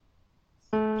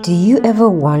Do you ever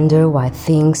wonder why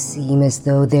things seem as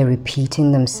though they're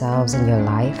repeating themselves in your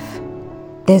life?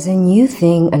 There's a new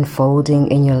thing unfolding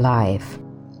in your life.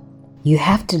 You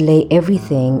have to lay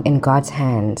everything in God's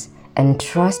hands and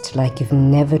trust like you've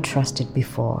never trusted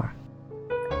before.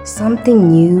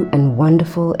 Something new and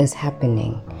wonderful is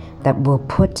happening that will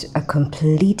put a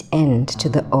complete end to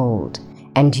the old,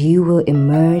 and you will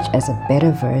emerge as a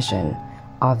better version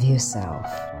of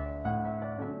yourself.